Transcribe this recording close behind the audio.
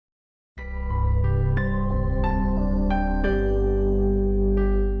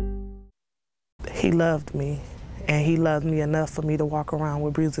He loved me, and he loved me enough for me to walk around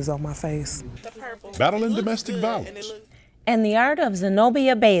with bruises on my face. Battling domestic violence. And the art of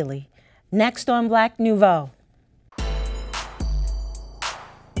Xenobia Bailey, next on Black Nouveau.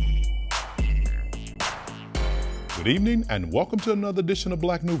 Good evening and welcome to another edition of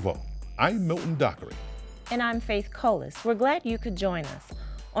Black Nouveau. I'm Milton Dockery. And I'm Faithe. We're glad you could join us.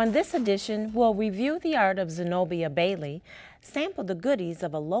 On this edition, we'll review the art of Xenobia Bailey, sample the goodies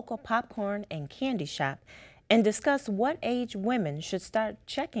of a local popcorn and candy shop, and discuss what age women should start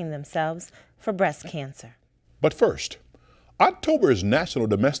checking themselves for breast cancer. But first, October is National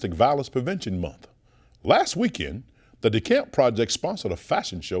Domestic Violence Prevention Month. Last weekend, the DeCamp Project sponsored a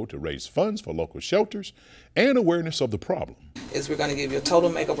fashion show to raise funds for local shelters and awareness of the problem. We're going to give you a total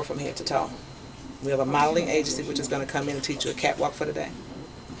makeover from head to toe. We have a modeling agency which is going to come in and teach you a catwalk for the day.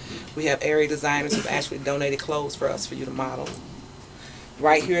 We have area designers who've actually donated clothes for us for you to model.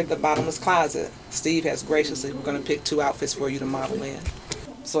 Right here at the bottomless closet, Steve has graciously, we're going to pick 2 outfits for you to model in.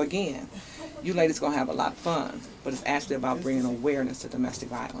 So again, you ladies are going to have a lot of fun, but it's actually about bringing awareness to domestic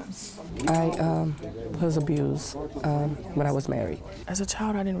violence. I was abused when I was married. As a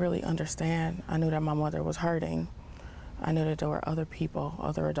child, I didn't really understand. I knew that my mother was hurting. I knew that there were other people,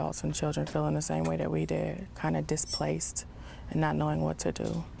 other adults and children feeling the same way that we did, kind of displaced and not knowing what to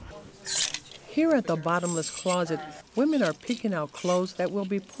do. Here at the Bottomless Closet, women are picking out clothes that will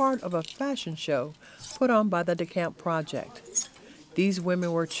be part of a fashion show put on by the DeCamp Project. These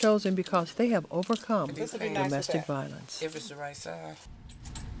women were chosen because they have overcome domestic violence. If it's the right side.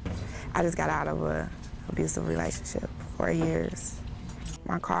 I just got out of an abusive relationship for 4 years.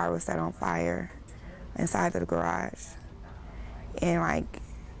 My car was set on fire inside of the garage. And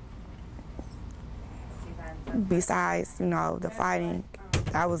besides, the fighting,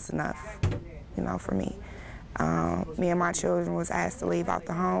 that was enough, for me. Me and my children was asked to leave out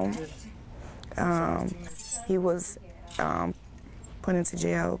the home. He was put into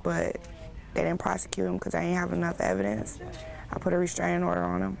jail, but they didn't prosecute him because they didn't have enough evidence. I put a restraining order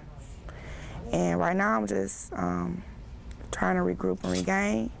on him. And right now I'm just trying to regroup and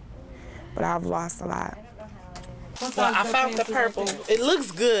regain, but I've lost a lot. Well, I found the purple. It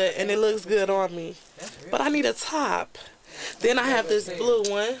looks good, and it looks good on me, but I need a top. Then I have this blue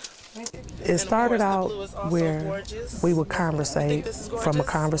one. It started out where we would conversate. From a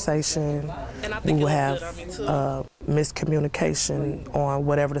conversation, we would have miscommunication on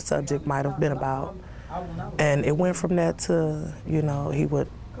whatever the subject might have been about. And it went from that to, he would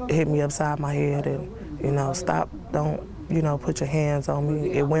hit me upside my head and, stop, don't, put your hands on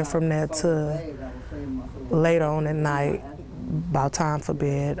me. It went from that to later on at night, about time for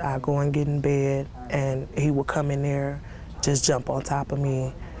bed, I go and get in bed, and he would come in there, just jump on top of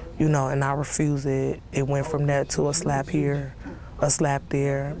me, and I refuse it. It went from that to a slap here, a slap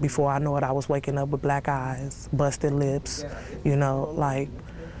there. Before I know it, I was waking up with black eyes, busted lips, I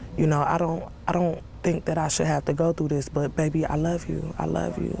don't think that I should have to go through this, but baby, I love you.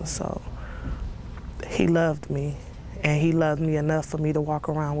 So he loved me, and he loved me enough for me to walk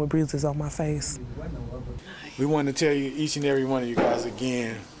around with bruises on my face. We want to tell you, each and every one of you guys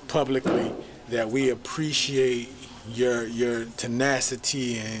again, publicly, that we appreciate your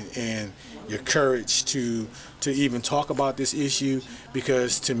tenacity and your courage to even talk about this issue,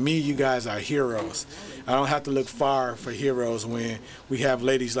 because to me, you guys are heroes. I don't have to look far for heroes when we have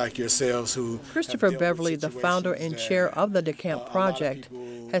ladies like yourselves who... Christopher Beverly, the founder and chair of the DeCamp Project,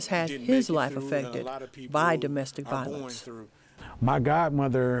 has had his life affected by domestic violence. My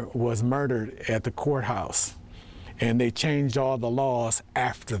godmother was murdered at the courthouse, and they changed all the laws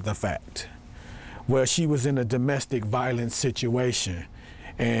after the fact. Well, she was in a domestic violence situation,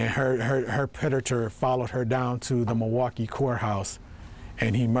 and her predator followed her down to the Milwaukee courthouse,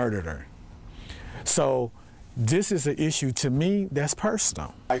 and he murdered her. So this is an issue, to me, that's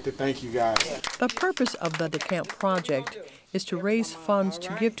personal. I'd like to thank you guys. The purpose of the DeCamp Project is to raise funds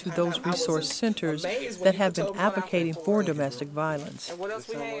to give to those resource centers that have been advocating for domestic violence.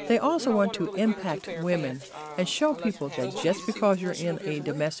 They also want to impact women and show people that just because you're in a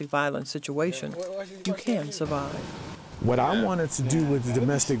domestic violence situation, you can survive. What I wanted to do with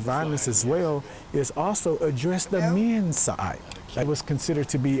domestic violence as well is also address the men's side. It was considered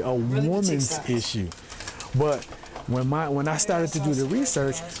to be a woman's issue. But when I started to do the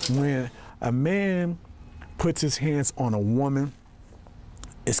research, when a man puts his hands on a woman,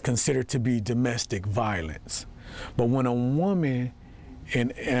 it's considered to be domestic violence. But when a woman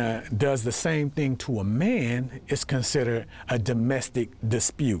does the same thing to a man, it's considered a domestic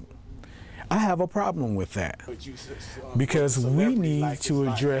dispute. I have a problem with that because we need to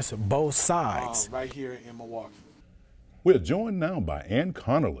address both sides. Right here in Milwaukee. We're joined now by Ann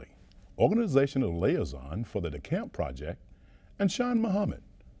Connolly, organizational liaison for the DeCamp Project, and Sean Muhammad,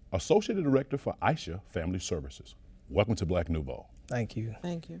 Associate Director for Aisha Family Services. Welcome to Black Nouveau. Thank you.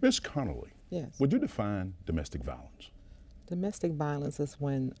 Thank you. Ms. Connolly, yes. Would you define domestic violence? Domestic violence is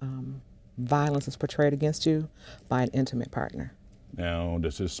when violence is portrayed against you by an intimate partner. Now,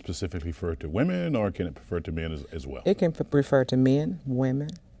 does this specifically refer to women, or can it refer to men as well? It can refer to men, women,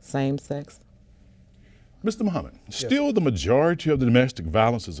 same sex. Mr. Muhammad, still the majority of the domestic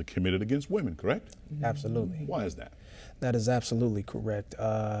violences are committed against women, correct? Absolutely. Why is that? That is absolutely correct.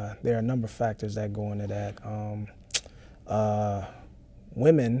 There are a number of factors that go into that.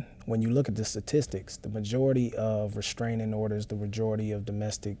 Women, when you look at the statistics, the majority of restraining orders, the majority of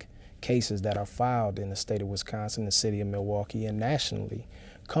domestic cases that are filed in the state of Wisconsin, the city of Milwaukee, and nationally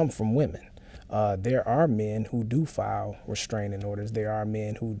come from women. There are men who do file restraining orders. There are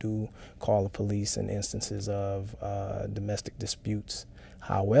men who do call the police in instances of domestic disputes.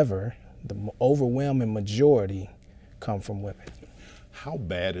 However, the overwhelming majority come from women. How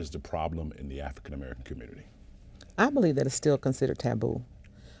bad is the problem in the African American community? I believe that it's still considered taboo.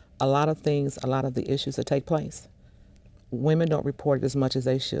 A lot of things, a lot of the issues that take place, women don't report it as much as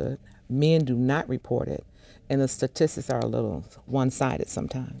they should. Men do not report it. And the statistics are a little one-sided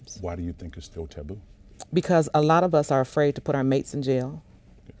sometimes. Why do you think it's still taboo? Because a lot of us are afraid to put our mates in jail.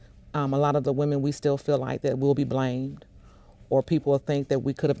 A lot of the women, we still feel like that we'll be blamed, or people will think that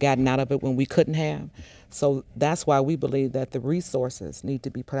we could have gotten out of it when we couldn't have. So that's why we believe that the resources need to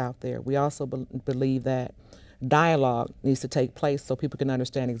be put out there. We also believe that dialogue needs to take place so people can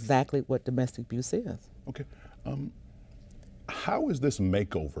understand exactly what domestic abuse is. Okay. How is this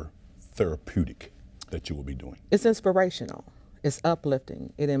makeover therapeutic that you will be doing? It's inspirational. It's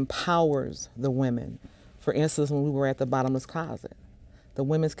uplifting. It empowers the women. For instance, when we were at the bottomless closet, the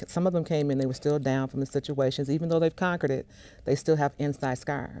women, some of them came in, they were still down from the situations. Even though they've conquered it, they still have inside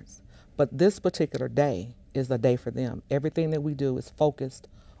scars. But this particular day is the day for them. Everything that we do is focused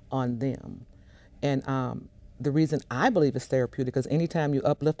on them. And the reason I believe it's therapeutic is anytime you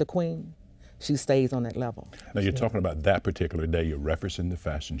uplift a queen, she stays on that level. Now, you're talking about that particular day. You're referencing the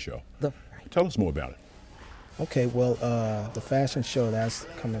fashion show. Tell us more about it. Okay, well, the fashion show, that's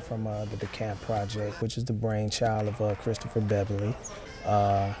coming from the DeCamp Project, which is the brainchild of Christopher Bailey,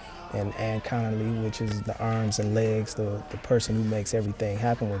 and Ann Connolly, which is the arms and legs, the person who makes everything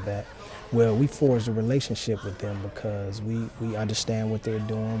happen with that. Well, we forged a relationship with them because we understand what they're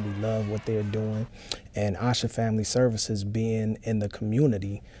doing, we love what they're doing, and Aisha Family Services being in the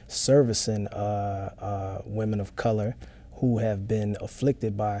community, servicing women of color who have been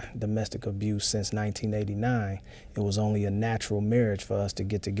afflicted by domestic abuse since 1989, it was only a natural marriage for us to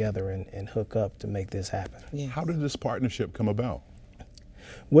get together and hook up to make this happen. Yeah. How did this partnership come about?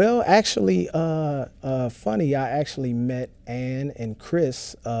 Well, actually, funny, I actually met Ann and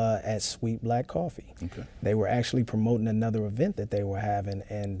Chris at Sweet Black Coffee. Okay. They were actually promoting another event that they were having,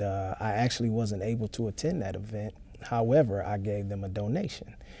 and I actually wasn't able to attend that event. However, I gave them a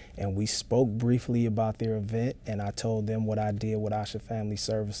donation, and we spoke briefly about their event, and I told them what I did with Aisha Family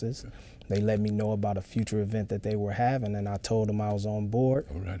Services. Okay. They let me know about a future event that they were having, and I told them I was on board.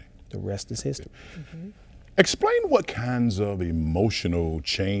 Alrighty. The rest is history. Mm-hmm. Explain what kinds of emotional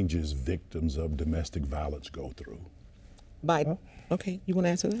changes victims of domestic violence go through. Okay, you want to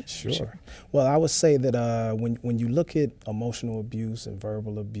answer that? Sure. Well, I would say that when you look at emotional abuse and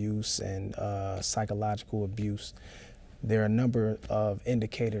verbal abuse and psychological abuse, there are a number of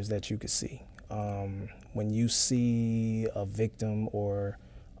indicators that you could see. When you see a victim or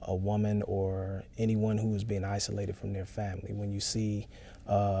a woman or anyone who is being isolated from their family, when you see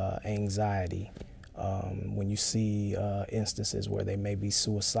anxiety, when you see instances where they may be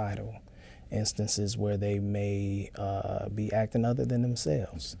suicidal, instances where they may be acting other than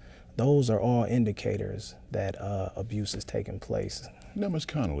themselves. Those are all indicators that abuse is taking place. Now, Ms.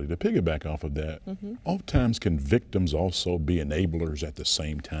 Connolly, to piggyback off of that, oftentimes can victims also be enablers at the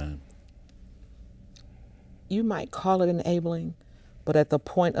same time? You might call it enabling, but at the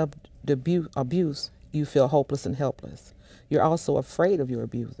point of the abuse, you feel hopeless and helpless. You're also afraid of your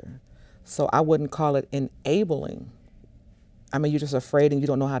abuser. So I wouldn't call it enabling. I mean, you're just afraid and you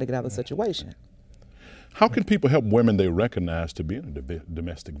don't know how to get out of the situation. How can people help women they recognize to be in a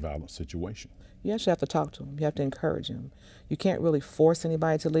domestic violence situation? You actually have to talk to them. You have to encourage them. You can't really force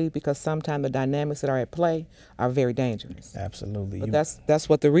anybody to leave because sometimes the dynamics that are at play are very dangerous. Absolutely. But that's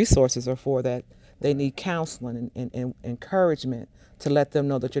what the resources are for, that they need counseling and encouragement to let them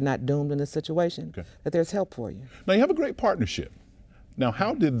know that you're not doomed in this situation, that there's help for you. Now, you have a great partnership. Now,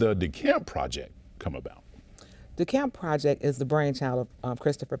 how did the DeCamp Project come about? The DeCamp Project is the brainchild of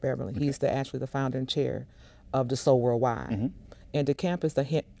Christopher Bailey. He's actually the founder and chair of the Soul Worldwide. And DeCamp is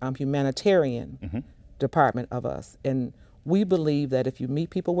the humanitarian department of us. And we believe that if you meet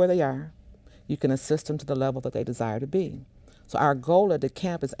people where they are, you can assist them to the level that they desire to be. So our goal at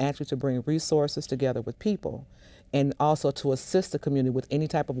DeCamp is actually to bring resources together with people and also to assist the community with any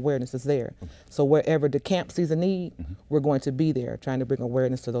type of awareness that's there. So wherever DeCamp sees a need, we're going to be there trying to bring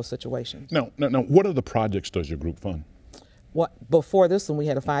awareness to those situations. Now, what other projects does your group fund? Before this one, we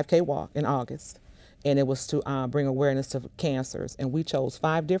had a 5K walk in August, and it was to bring awareness to cancers. And we chose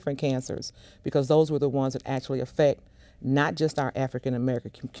 5 different cancers because those were the ones that actually affect not just our African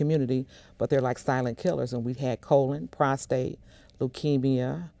American community, but they're like silent killers. And we had colon, prostate,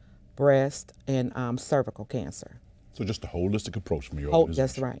 leukemia, breast, and cervical cancer. So just a holistic approach from your organization.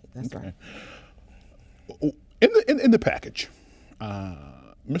 That's right. That's right. In the package,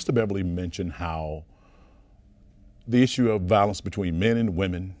 Mr. Beverly mentioned how the issue of violence between men and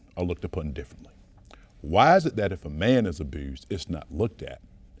women are looked upon differently. Why is it that if a man is abused, it's not looked at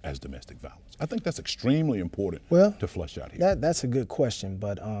as domestic violence? I think that's extremely important to flesh out here. That's a good question,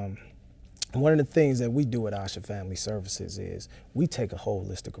 but one of the things that we do at Asha Family Services is we take a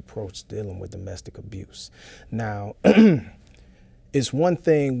holistic approach dealing with domestic abuse. Now, it's one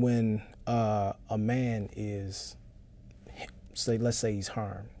thing when a man is, let's say he's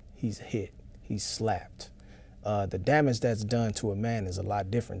harmed, he's hit, he's slapped. The damage that's done to a man is a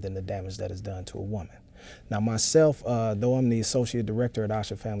lot different than the damage that is done to a woman. Now myself, though I'm the Associate Director at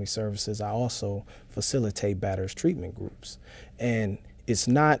Asha Family Services, I also facilitate batters treatment groups. And it's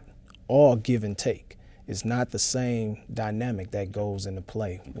not all give and take. It's not the same dynamic that goes into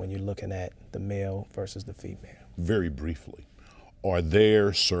play when you're looking at the male versus the female. Very briefly, are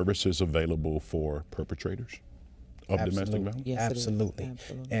there services available for perpetrators of domestic violence? Yes, absolutely.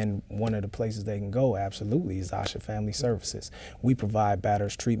 And one of the places they can go, absolutely, is Asha Family Services. We provide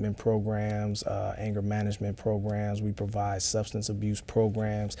batters treatment programs, anger management programs. We provide substance abuse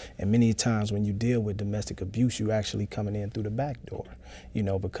programs. And many times when you deal with domestic abuse, you actually coming in through the back door, you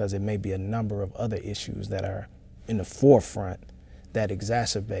know, because it may be a number of other issues that are in the forefront that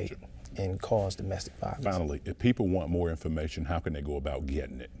exacerbate and cause domestic violence. Finally, if people want more information, how can they go about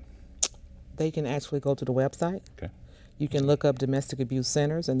getting it? They can actually go to the website. Okay. You can look up domestic abuse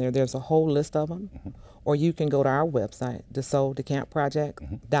centers, and there's a whole list of them. Or you can go to our website,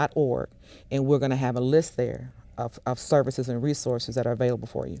 DeCampProject.org, and we're going to have a list there of services and resources that are available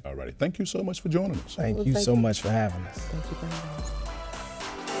for you. All righty. Thank you so much for joining us. Thank you so much for having us. Thank you very much.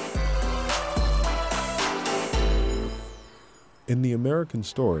 In the American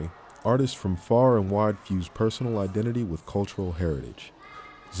story, artists from far and wide fuse personal identity with cultural heritage.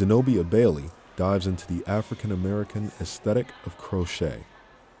 Xenobia Bailey dives into the African-American aesthetic of crochet.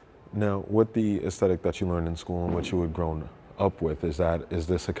 Now, with the aesthetic that you learned in school and what you had grown up with, is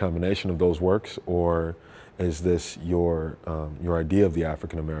this a combination of those works, or is this your idea of the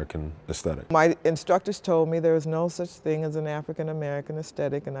African-American aesthetic? My instructors told me there was no such thing as an African-American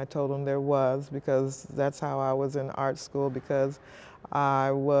aesthetic, and I told them there was, because that's how I was in art school, because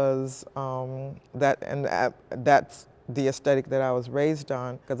I was that's the aesthetic that I was raised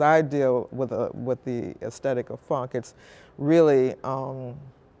on, because I deal with the aesthetic of funk. It's really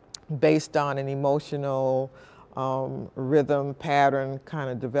based on an emotional rhythm pattern kind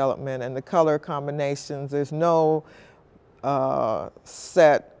of development, and the color combinations. There's no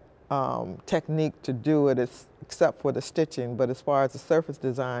set technique to do it except for the stitching. But as far as the surface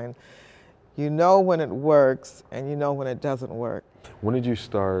design, you know when it works and you know when it doesn't work. When did you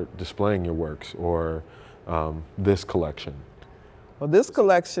start displaying your works, or this collection? Well, this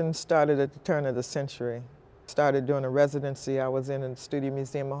collection started at the turn of the century. Started doing a residency I was in the Studio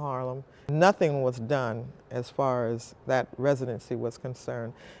Museum of Harlem. Nothing was done as far as that residency was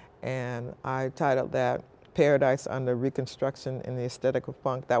concerned. And I titled that Paradise Under Reconstruction in the Aesthetic of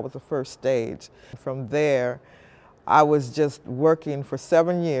Funk. That was the first stage. From there, I was just working for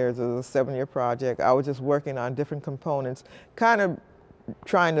 7 years. It was a 7-year project. I was just working on different components, kind of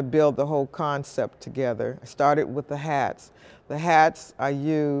trying to build the whole concept together. I started with the hats. The hats I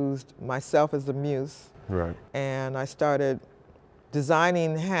used myself as the muse. Right. And I started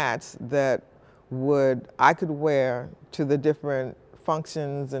designing hats that I could wear to the different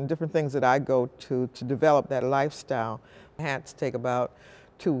functions and different things that I go to develop that lifestyle. Hats take about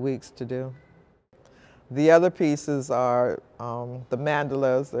 2 weeks to do. The other pieces are the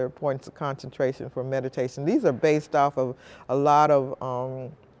mandalas. They're points of concentration for meditation. These are based off of a lot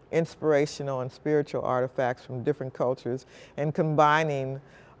of inspirational and spiritual artifacts from different cultures, and combining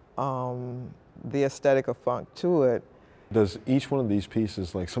the aesthetic of funk to it. Does each one of these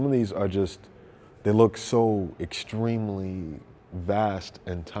pieces, like some of these are just, they look so extremely vast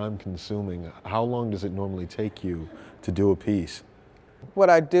and time consuming. How long does it normally take you to do a piece? What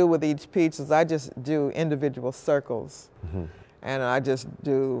I do with each piece is I just do individual circles. And I just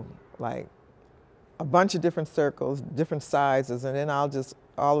do like a bunch of different circles, different sizes, and then I'll just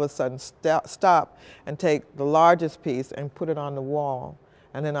all of a sudden stop and take the largest piece and put it on the wall.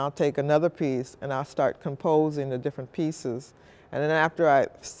 And then I'll take another piece and I'll start composing the different pieces. And then after I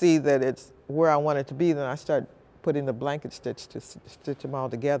see that it's where I want it to be, then I start putting the blanket stitch to stitch them all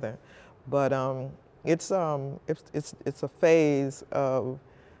together. But it's a phase of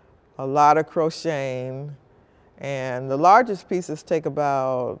a lot of crocheting, and the largest pieces take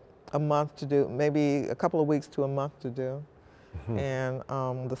about a month to do, maybe a couple of weeks to a month to do. And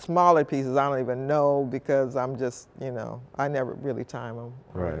the smaller pieces I don't even know because I'm just, you know, I never really time them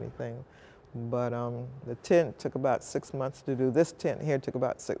or anything. But the tent took about 6 months to do. This tent here took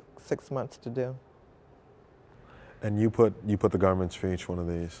about six months to do. And you put the garments for each one of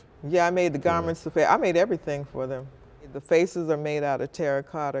these? Yeah, I made the garments. I made everything for them. The faces are made out of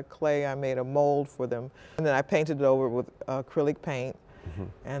terracotta clay. I made a mold for them. And then I painted it over with acrylic paint.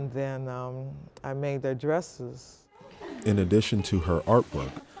 And then I made their dresses. In addition to her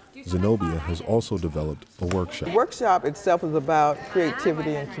artwork, Xenobia has also developed a workshop. The workshop itself is about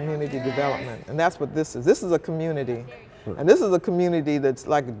creativity and community development. And that's what this is. This is a community. And this is a community that's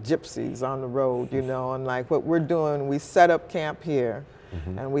like gypsies on the road, you know, and like what we're doing, we set up camp here,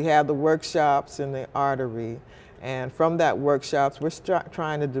 and we have the workshops in the artery. And from that workshops, we're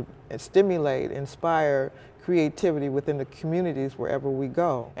trying to stimulate, inspire creativity within the communities wherever we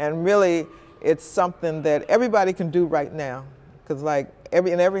go. And really, it's something that everybody can do right now. Because like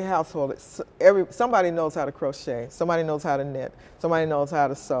in every household, somebody knows how to crochet, somebody knows how to knit, somebody knows how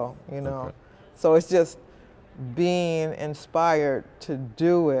to sew, you know. So it's just being inspired to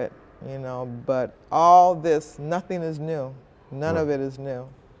do it, you know, but all this, nothing is new. None of it is new.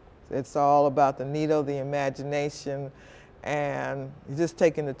 It's all about the needle, the imagination, and just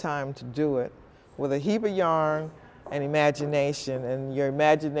taking the time to do it with a heap of yarn and imagination, and your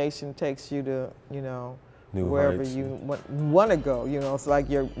imagination takes you to, you know, wherever you want to go, you know. It's like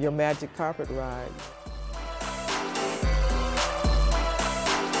your magic carpet ride.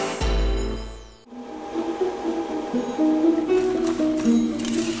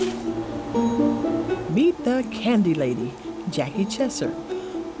 Meet the Candy Lady, Jackie Chesser,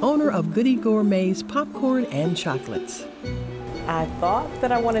 owner of Goody Gourmet's popcorn and chocolates. I thought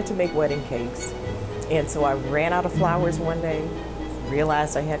that I wanted to make wedding cakes, and so I ran out of flowers one day,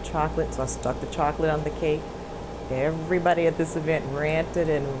 realized I had chocolate, so I stuck the chocolate on the cake. Everybody at this event ranted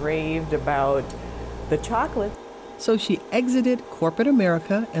and raved about the chocolate. So she exited corporate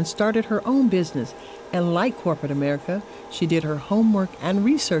America and started her own business. And like corporate America, she did her homework and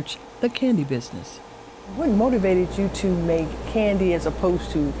researched the candy business. What motivated you to make candy as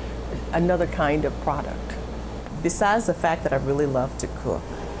opposed to another kind of product? Besides the fact that I really love to cook,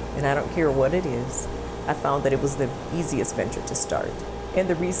 and I don't care what it is, I found that it was the easiest venture to start. In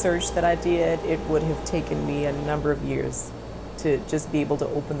the research that I did, it would have taken me a number of years to just be able to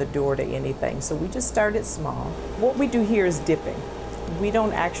open the door to anything. So we just started small. What we do here is dipping. We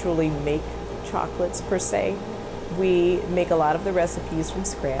don't actually make chocolates per se. We make a lot of the recipes from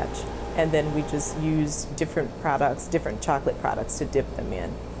scratch, and then we just use different products, different chocolate products to dip them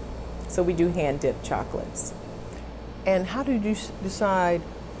in. So we do hand dip chocolates. And how did you decide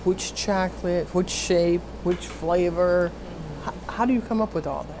which chocolate, which shape, which flavor? How do you come up with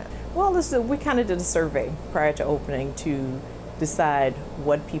all that? Well, we kind of did a survey prior to opening to decide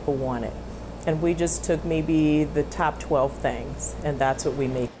what people wanted. And we just took maybe the top 12 things, and that's what we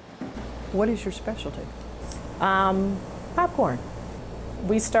make. What is your specialty? Popcorn.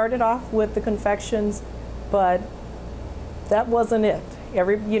 We started off with the confections, but that wasn't it.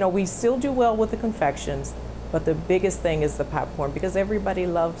 We still do well with the confections, but the biggest thing is the popcorn because everybody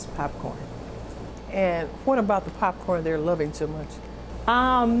loves popcorn. And what about the popcorn they're loving so much?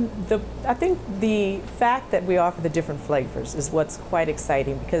 I think the fact that we offer the different flavors is what's quite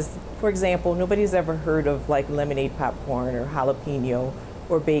exciting because, for example, nobody's ever heard of like lemonade popcorn or jalapeno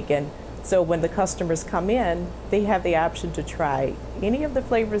or bacon. So when the customers come in, they have the option to try any of the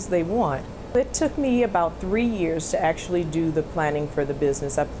flavors they want. It took me about 3 years to actually do the planning for the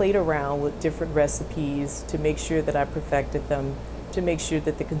business. I played around with different recipes to make sure that I perfected them, to make sure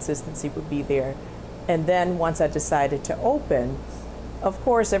that the consistency would be there. And then once I decided to open, of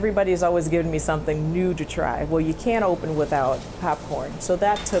course, everybody's always giving me something new to try. Well, you can't open without popcorn. So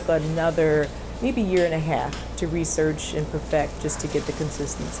that took another maybe year and a half to research and perfect just to get the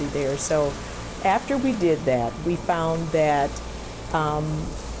consistency there. So after we did that, we found that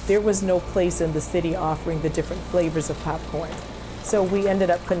there was no place in the city offering the different flavors of popcorn. So we ended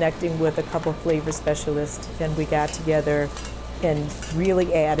up connecting with a couple of flavor specialists, and we got together and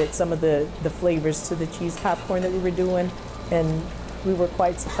really added some of the flavors to the cheese popcorn that we were doing, and we were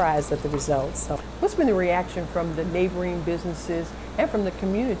quite surprised at the results. So. What's been the reaction from the neighboring businesses and from the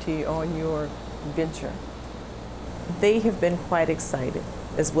community on your venture? They have been quite excited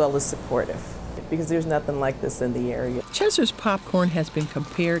as well as supportive, because there's nothing like this in the area. Chester's popcorn has been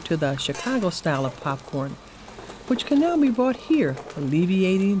compared to the Chicago style of popcorn, which can now be bought here,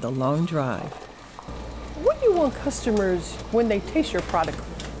 alleviating the long drive. What do you want customers, when they taste your product,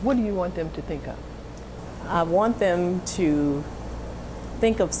 what do you want them to think of? I want them to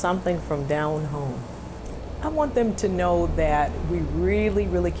think of something from down home. I want them to know that we really,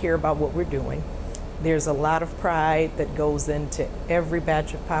 really care about what we're doing. There's a lot of pride that goes into every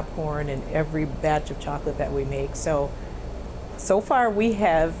batch of popcorn and every batch of chocolate that we make. So far we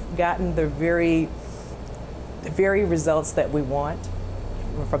have gotten the very results that we want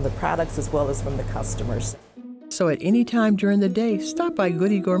from the products as well as from the customers. So at any time during the day, stop by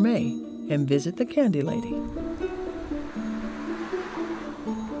Goody Gourmet and visit the Candy Lady.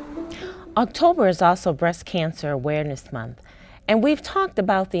 October is also Breast Cancer Awareness Month, and we've talked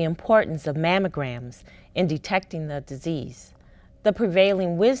about the importance of mammograms in detecting the disease. The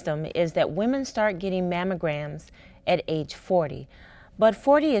prevailing wisdom is that women start getting mammograms at age 40, but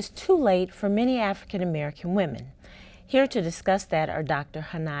 40 is too late for many African American women. Here to discuss that are Dr.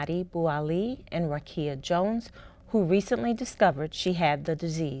 Hanadi Bouali and Rakia Jones, who recently discovered she had the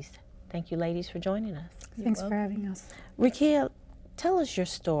disease. Thank you, ladies, for joining us. Thanks for having us. Rakia, tell us your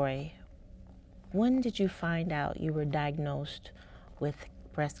story. When did you find out you were diagnosed with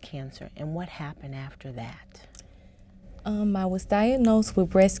breast cancer, and what happened after that? I was diagnosed with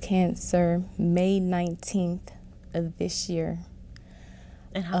breast cancer May 19th of this year.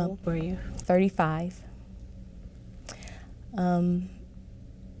 And how old were you? 35.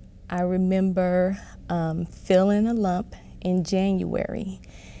 I remember feeling a lump in January,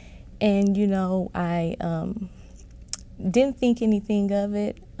 and I didn't think anything of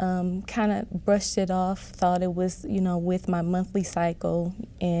it, kind of brushed it off, thought it was, with my monthly cycle.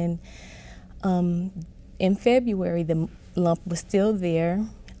 And in February, the lump was still there.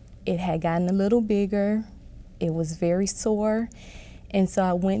 It had gotten a little bigger. It was very sore. And so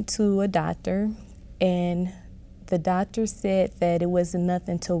I went to a doctor, and the doctor said that it wasn't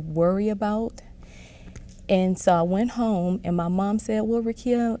nothing to worry about. And so I went home, and my mom said, well,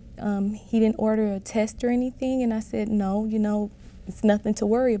 Rakia, he didn't order a test or anything. And I said, no, it's nothing to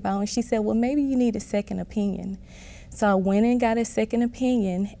worry about. And she said, well, maybe you need a second opinion. So I went and got a second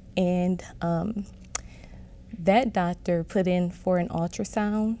opinion, and that doctor put in for an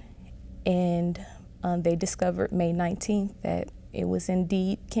ultrasound, and they discovered May 19th that it was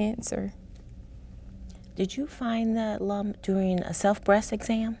indeed cancer. Did you find the lump during a self-breast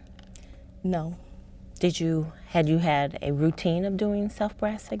exam? No. Had you had a routine of doing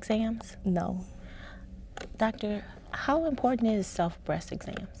self-breast exams? No. Doctor, how important is self-breast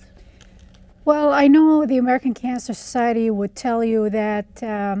exams? Well, I know the American Cancer Society would tell you that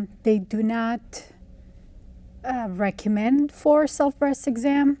they do not recommend for self-breast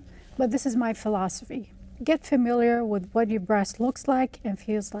exam, but this is my philosophy. Get familiar with what your breast looks like and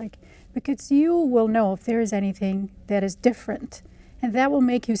feels like, because you will know if there is anything that is different, and that will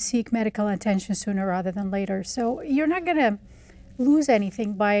make you seek medical attention sooner rather than later. So you're not going to lose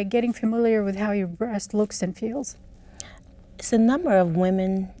anything by getting familiar with how your breast looks and feels. Is the number of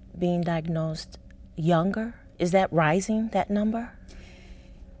women being diagnosed younger? Is that rising, that number?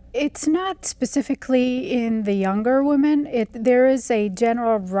 It's not specifically in the younger women. There is a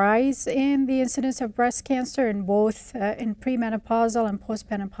general rise in the incidence of breast cancer in both in premenopausal and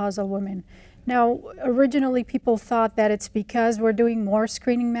postmenopausal women. Now, originally people thought that it's because we're doing more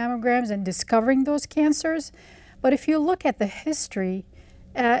screening mammograms and discovering those cancers. But if you look at the history,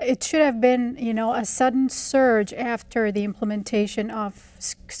 it should have been, a sudden surge after the implementation of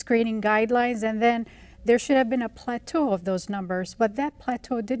screening guidelines, and then there should have been a plateau of those numbers, but that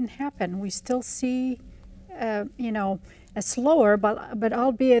plateau didn't happen. We still see, a slower, but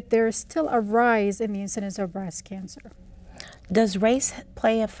albeit there is still a rise in the incidence of breast cancer. Does race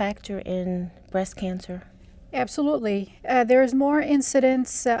play a factor in breast cancer? Absolutely. There is more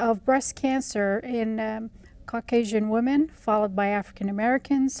incidence of breast cancer in Caucasian women, followed by African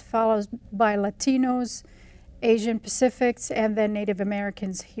Americans, followed by Latinos, Asian Pacifics, and then Native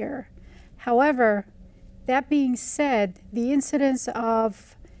Americans here. However, that being said, the incidence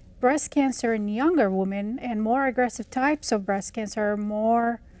of breast cancer in younger women and more aggressive types of breast cancer are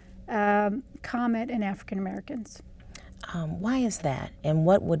more common in African Americans. Why is that, and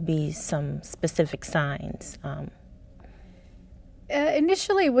what would be some specific signs?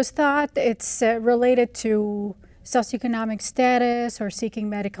 Initially, it was thought it's related to socioeconomic status or seeking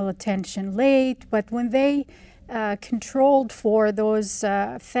medical attention late, but when they controlled for those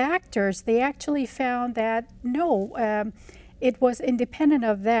factors, they actually found that no, it was independent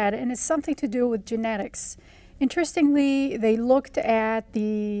of that, and it's something to do with genetics. Interestingly, they looked at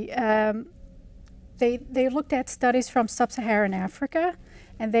the they looked at studies from sub-Saharan Africa,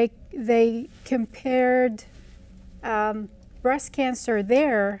 and they compared breast cancer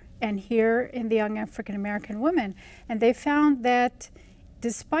there and here in the young African American women, and they found that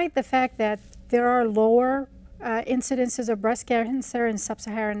despite the fact that there are lower incidences of breast cancer in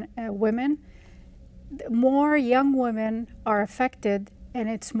sub-Saharan women, more young women are affected, and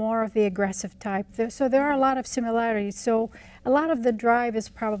it's more of the aggressive type. So there are a lot of similarities. So a lot of the drive is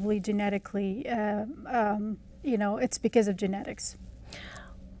probably genetically, you know, it's because of genetics.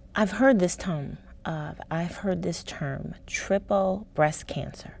 I've heard this term. I've heard this term, triple breast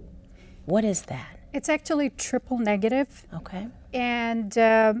cancer. What is that? It's actually triple negative. Okay. And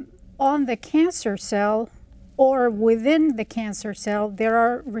on the cancer cell or within the cancer cell, there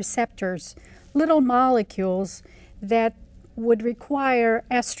are receptors, little molecules that would require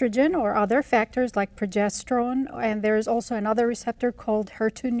estrogen or other factors like progesterone, and there's also another receptor called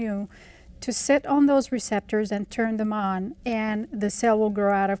HER2/neu to sit on those receptors and turn them on, and the cell will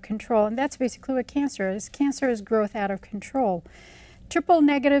grow out of control. And that's basically what cancer is. Cancer is growth out of control. Triple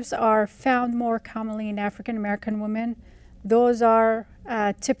negatives are found more commonly in African American women. Those are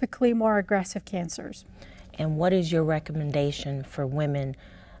typically more aggressive cancers. And what is your recommendation for women,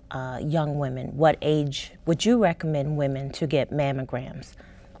 young women? What age would you recommend women to get mammograms?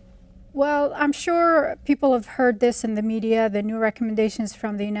 Well, I'm sure people have heard this in the media, the new recommendations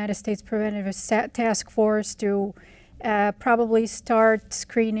from the United States Preventive Task Force to probably start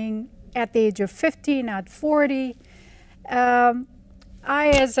screening at the age of 50, not 40. I,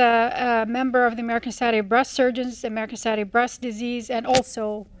 as a member of the American Society of Breast Surgeons, the American Society of Breast Disease, and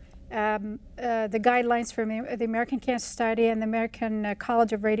also the guidelines from the American Cancer Society and the American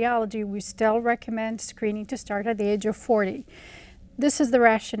College of Radiology, we still recommend screening to start at the age of 40. This is the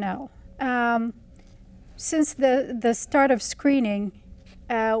rationale. Since the start of screening,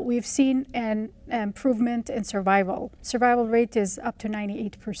 we've seen an improvement in survival. Survival rate is up to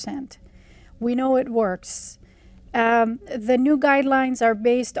 98%. We know it works. The new guidelines are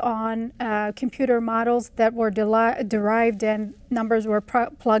based on computer models that were derived and numbers were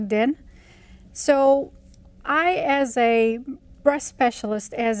plugged in. So I, as a breast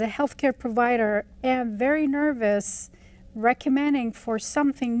specialist, as a healthcare provider, am very nervous recommending for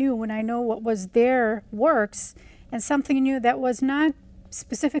something new when I know what was there works, and something new that was not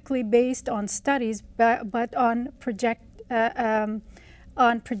specifically based on studies but on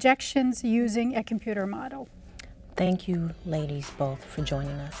projections using a computer model. Thank you, ladies, both, for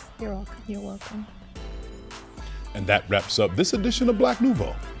joining us. You're welcome. You're welcome. And that wraps up this edition of Black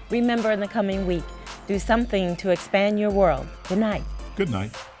Nouveau. Remember, in the coming week, do something to expand your world. Good night. Good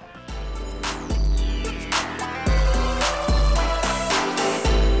night.